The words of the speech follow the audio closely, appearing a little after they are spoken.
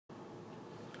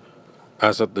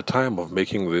As at the time of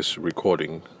making this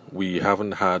recording, we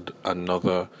haven't had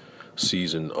another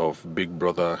season of Big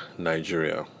Brother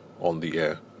Nigeria on the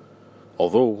air.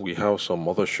 Although we have some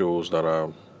other shows that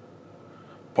are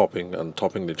popping and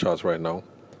topping the charts right now.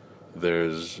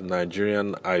 There's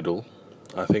Nigerian Idol.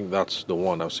 I think that's the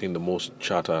one I've seen the most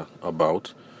chatter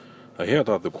about. I hear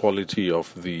that the quality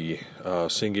of the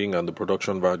singing and the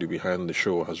production value behind the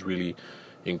show has really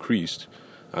increased.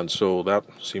 And so that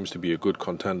seems to be a good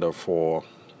contender for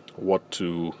what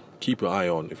to keep your eye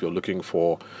on if you're looking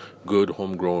for good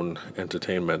homegrown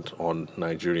entertainment on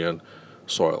Nigerian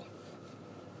soil.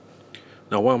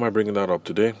 Now, why am I bringing that up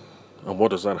today? And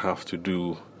what does that have to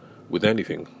do with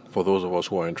anything for those of us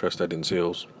who are interested in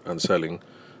sales and selling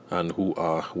and who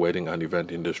are wedding and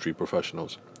event industry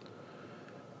professionals?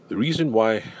 The reason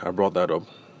why I brought that up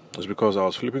is because I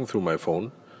was flipping through my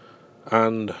phone,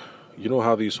 and you know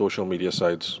how these social media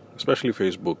sites, especially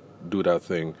Facebook, do that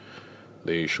thing.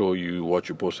 They show you what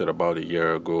you posted about a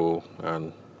year ago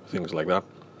and things like that.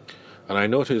 And I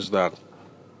noticed that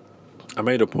I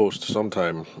made a post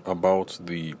sometime about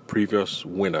the previous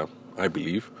winner, I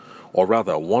believe, or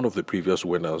rather one of the previous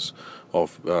winners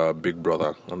of Big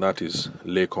Brother, and that is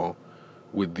Laycon,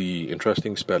 with the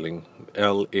interesting spelling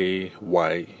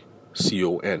Laycon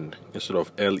instead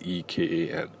of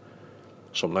Lekan.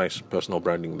 Some nice personal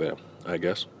branding there, I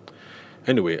guess.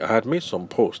 Anyway, I had made some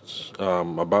posts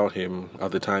about him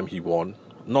at the time he won.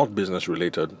 Not business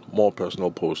related, more personal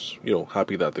posts,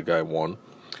 happy that the guy won.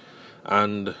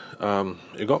 And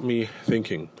it got me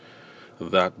thinking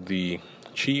that the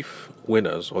chief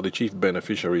winners or the chief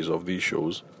beneficiaries of these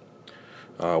shows,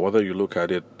 whether you look at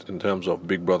it in terms of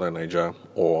Big Brother Nigeria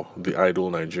or The Idol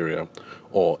Nigeria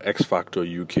or X Factor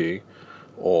UK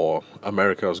or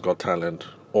America's Got Talent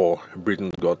or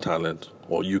Britain's Got Talent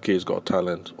or UK's Got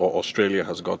Talent or Australia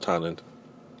has Got Talent,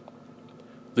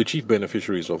 the chief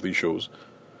beneficiaries of these shows,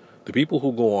 the people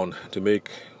who go on to make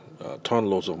ton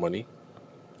loads of money,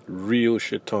 real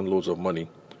shit ton loads of money,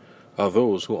 are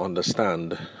those who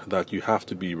understand that you have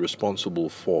to be responsible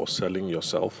for selling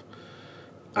yourself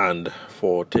and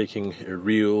for taking a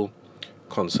real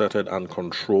concerted and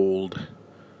controlled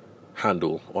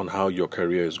handle on how your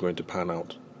career is going to pan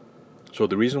out. So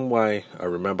the reason why I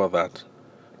remember that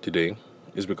today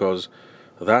is because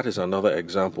that is another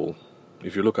example.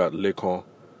 If you look at Laycon,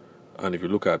 and if you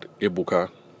look at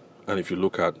Ebuka, and if you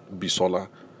look at Bisola,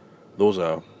 those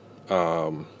are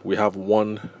we have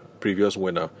one previous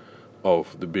winner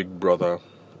of the Big Brother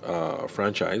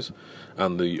franchise,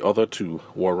 and the other two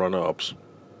were runner-ups.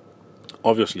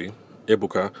 Obviously,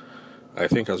 Ebuka, I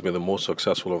think, has been the most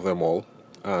successful of them all,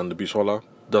 and Bisola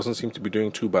doesn't seem to be doing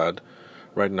too bad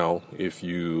right now. If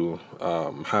you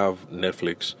have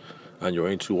Netflix and you're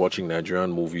into watching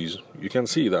Nigerian movies, you can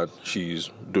see that she's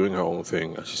doing her own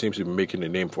thing, and she seems to be making a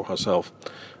name for herself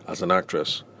as an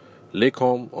actress.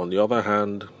 Laycon, on the other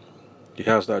hand, he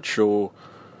has that show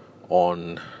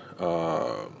on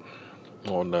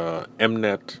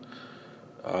Mnet.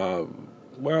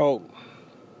 Well,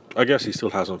 I guess he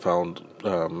still hasn't found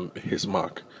his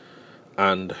mark.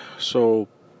 And so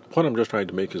what I'm just trying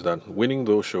to make is that winning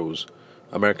those shows,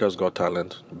 America's Got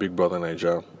Talent, Big Brother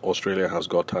Nigeria, Australia has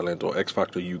Got Talent, or X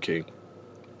Factor UK,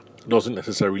 doesn't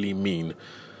necessarily mean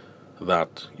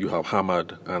that you have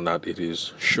hammered and that it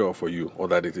is sure for you or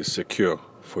that it is secure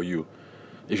for you.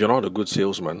 If you're not a good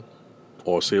salesman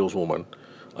or saleswoman,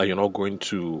 and you're not going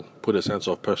to put a sense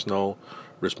of personal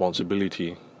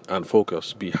responsibility and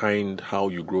focus behind how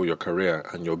you grow your career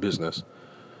and your business,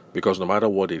 because no matter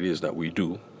what it is that we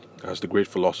do, as the great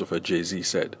philosopher Jay-Z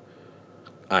said,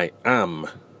 I am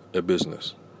a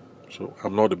business. So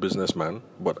I'm not a businessman,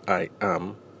 but I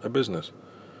am a business.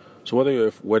 So whether you're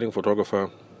a wedding photographer,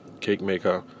 cake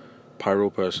maker, pyro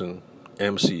person,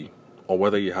 MC, or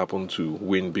whether you happen to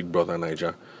win Big Brother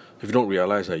Nigeria, if you don't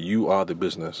realize that you are the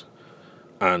business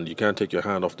and you can't take your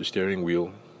hand off the steering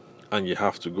wheel and you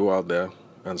have to go out there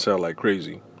and sell like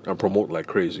crazy and promote like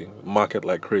crazy, market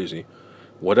like crazy,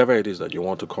 whatever it is that you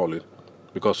want to call it,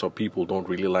 because some people don't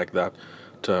really like that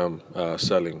term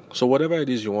selling. So whatever it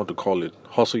is you want to call it,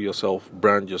 hustle yourself,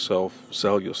 brand yourself,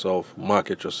 sell yourself,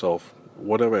 market yourself,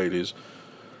 whatever it is,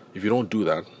 if you don't do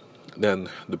that, then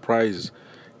the prize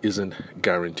isn't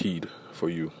guaranteed for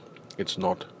you. It's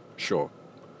not sure.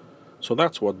 So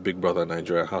that's what Big Brother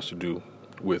Nigeria has to do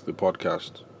with the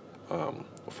podcast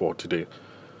for today.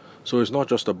 So it's not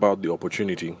just about the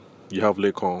opportunity. You have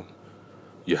Laycon,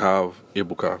 you have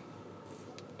Ebuka,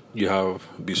 you have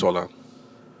Bisola.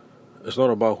 It's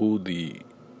not about who the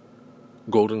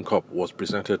Golden Cup was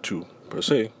presented to per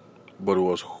se, but it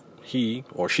was he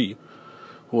or she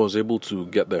who was able to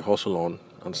get their hustle on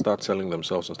and start selling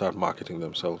themselves and start marketing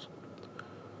themselves.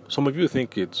 Some of you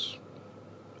think it's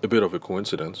a bit of a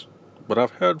coincidence, but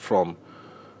I've heard from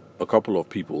a couple of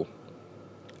people,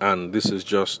 and this is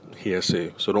just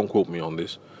hearsay, so don't quote me on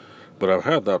this, but I've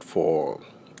heard that for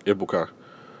Ebuka,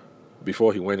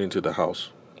 before he went into the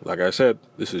house, like I said,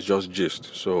 this is just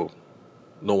gist, so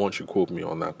no one should quote me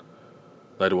on that,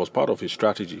 that it was part of his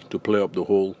strategy to play up the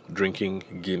whole drinking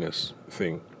Guinness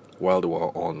thing while they were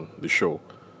on the show,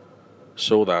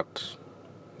 so that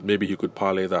maybe he could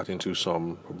parlay that into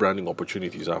some branding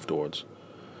opportunities afterwards.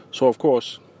 So of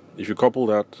course, if you couple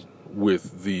that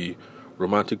with the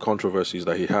romantic controversies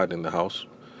that he had in the house,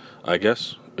 I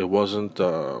guess it was a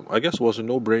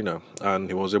no-brainer, and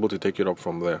he was able to take it up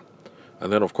from there.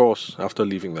 And then of course, after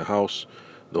leaving the house,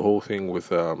 the whole thing with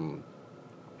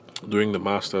doing the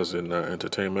masters in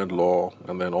entertainment law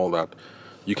and then all that,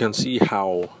 you can see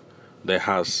how there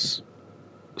has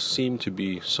seemed to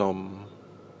be some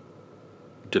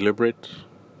deliberate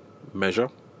measure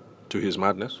to his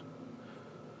madness.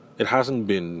 It hasn't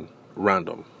been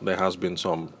random. There has been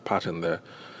some pattern there.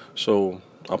 So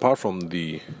apart from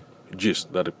the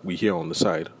gist that we hear on the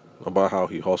side about how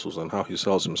he hustles and how he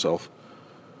sells himself,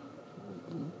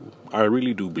 I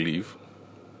really do believe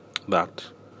that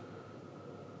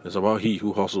it's about he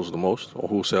who hustles the most or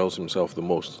who sells himself the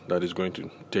most that is going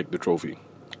to take the trophy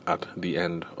at the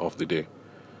end of the day.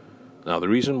 Now, the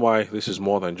reason why this is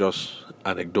more than just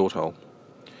anecdotal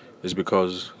is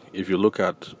because if you look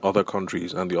at other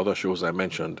countries and the other shows I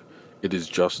mentioned,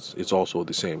 it's also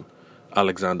the same.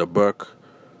 Alexander Burke,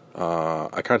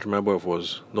 I can't remember if it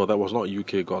was, no, that was not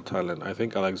UK Got Talent. I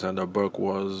think Alexander Burke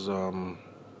was,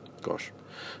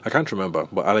 I can't remember,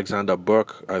 but Alexander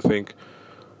Burke, I think,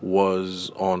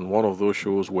 was on one of those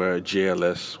shows where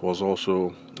JLS was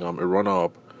also a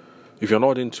runner-up. If you're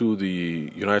not into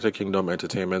the United Kingdom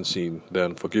entertainment scene,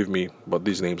 then forgive me, but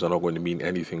these names are not going to mean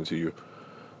anything to you.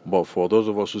 But for those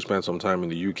of us who spent some time in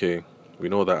the UK, we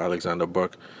know that Alexander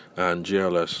Burke and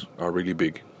JLS are really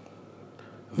big.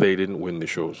 They didn't win the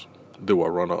shows. They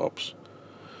were runner-ups.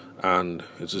 And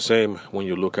it's the same when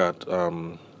you look at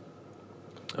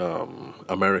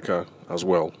America as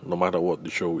well, no matter what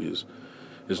the show is.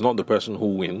 It's not the person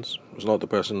who wins. It's not the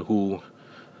person who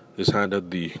is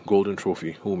handed the golden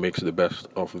trophy who makes the best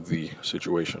of the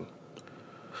situation.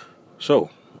 So,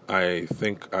 I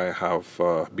think I have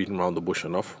beaten around the bush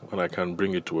enough, and I can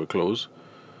bring it to a close.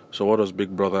 So what does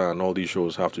Big Brother and all these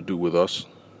shows have to do with us?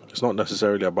 It's not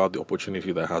necessarily about the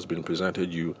opportunity that has been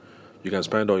presented you. You can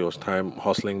spend all your time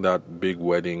hustling that big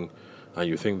wedding, and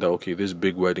you think that, okay, this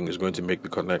big wedding is going to make the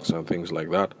connects and things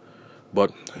like that.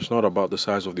 But it's not about the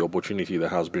size of the opportunity that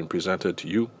has been presented to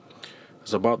you.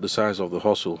 It's about the size of the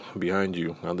hustle behind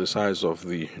you and the size of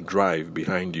the drive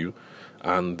behind you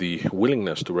and the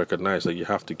willingness to recognize that you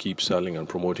have to keep selling and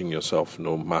promoting yourself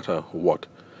no matter what.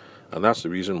 And that's the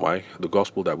reason why the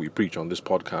gospel that we preach on this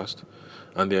podcast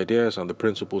and the ideas and the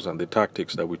principles and the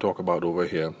tactics that we talk about over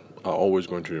here are always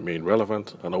going to remain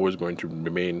relevant and always going to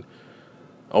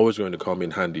come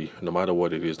in handy no matter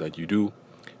what it is that you do.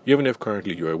 Even if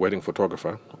currently you're a wedding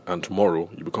photographer and tomorrow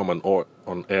you become an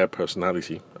on-air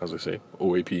personality, as I say,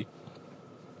 OAP,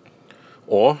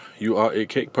 or you are a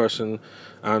cake person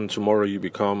and tomorrow you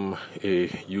become a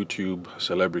YouTube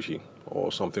celebrity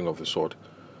or something of the sort.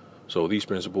 So these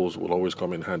principles will always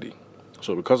come in handy.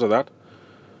 So because of that,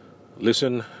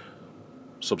 listen,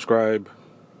 subscribe,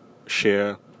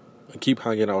 share, and keep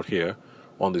hanging out here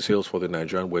on the Sales for the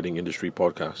Nigerian Wedding Industry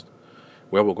podcast,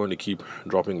 where we're going to keep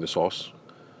dropping the sauce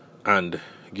and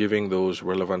giving those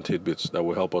relevant tidbits that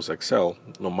will help us excel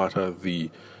no matter the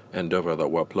endeavor that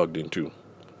we're plugged into.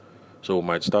 So we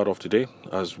might start off today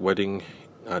as wedding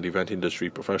and event industry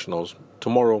professionals.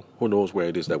 Tomorrow, who knows where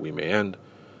it is that we may end,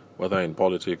 whether in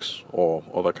politics or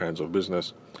other kinds of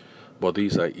business. But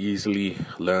these are easily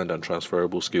learned and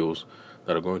transferable skills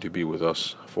that are going to be with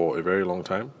us for a very long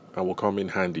time and will come in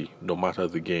handy no matter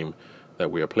the game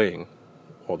that we are playing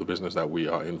or the business that we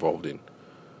are involved in.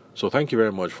 So thank you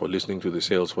very much for listening to the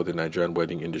Sales for the Nigerian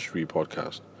Wedding Industry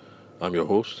podcast. I'm your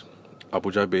host,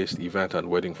 Abuja-based event and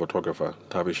wedding photographer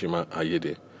Tavishima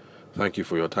Ayede. Thank you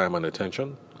for your time and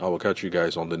attention. I will catch you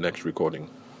guys on the next recording.